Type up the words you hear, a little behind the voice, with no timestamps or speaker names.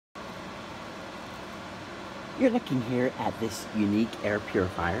You're looking here at this unique air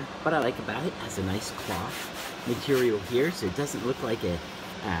purifier. What I like about it has a nice cloth material here, so it doesn't look like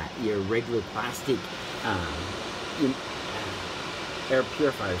your regular plastic air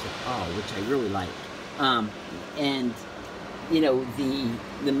purifiers at all, which I really like. And you know,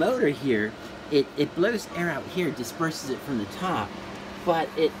 the motor here, it blows air out here, disperses it from the top, but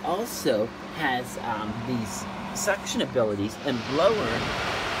it also has these suction abilities and blower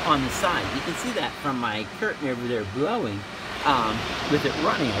on the side. You can see that from my curtain over there blowing with it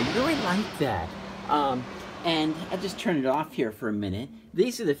running. I really like that. And I'll just turn it off here for a minute.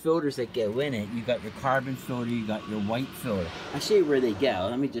 These are the filters that go in it. You got your carbon filter, you got your white filter. I'll show you where they go.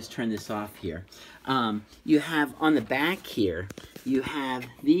 Let me just turn this off here. You have on the back here, you have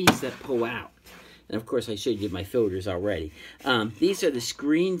these that pull out. And of course I showed you my filters already. These are the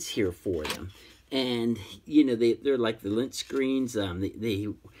screens here for them. And you know, they're like the lint screens. They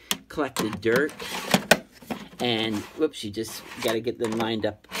collect the dirt. And whoops, you just got to get them lined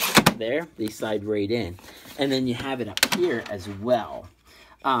up there. They slide right in. And then you have it up here as well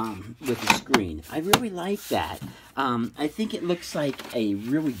with the screen. I really like that. I think it looks like a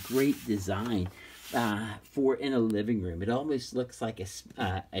really great design for in a living room. It almost looks like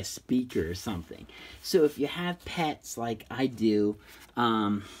a speaker or something. So if you have pets like I do,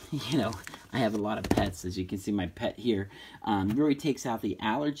 you know, I have a lot of pets. As you can see, my pet here really takes out the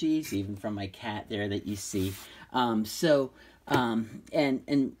allergies, even from my cat there that you see. And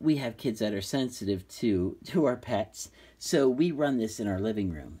we have kids that are sensitive to our pets. So we run this in our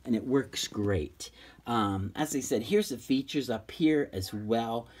living room, and it works great. As I said, here's the features up here as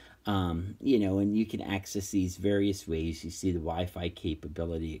well. You know, and you can access these various ways. You see the Wi-Fi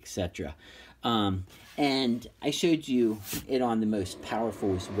capability, etc. And I showed you it on the most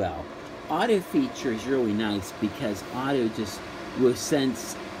powerful as well. Auto feature is really nice because auto just will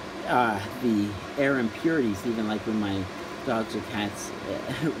sense the air impurities, even like when my dogs or cats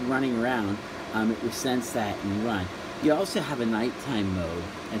running around, it will sense that and run. You also have a nighttime mode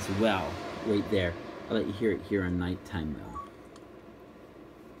as well, right there. I'll let you hear it here on nighttime mode.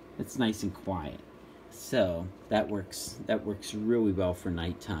 It's nice and quiet, so that works really well for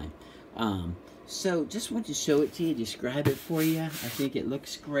nighttime. So just want to show it to you, describe it for you. I think it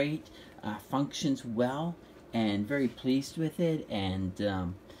looks great, functions well, and very pleased with it.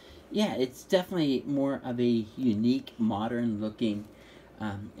 And yeah, it's definitely more of a unique, modern looking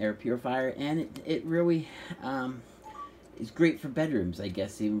air purifier, and it really is great for bedrooms, I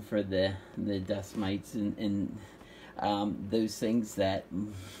guess, even for the dust mites and those things that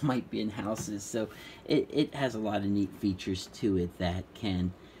might be in houses. So it has a lot of neat features to it that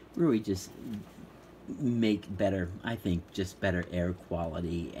can really just make better, I think, just better air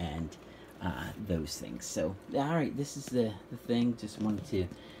quality and those things. So all right, this is the thing. Just wanted to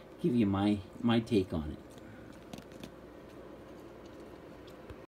give you my take on it.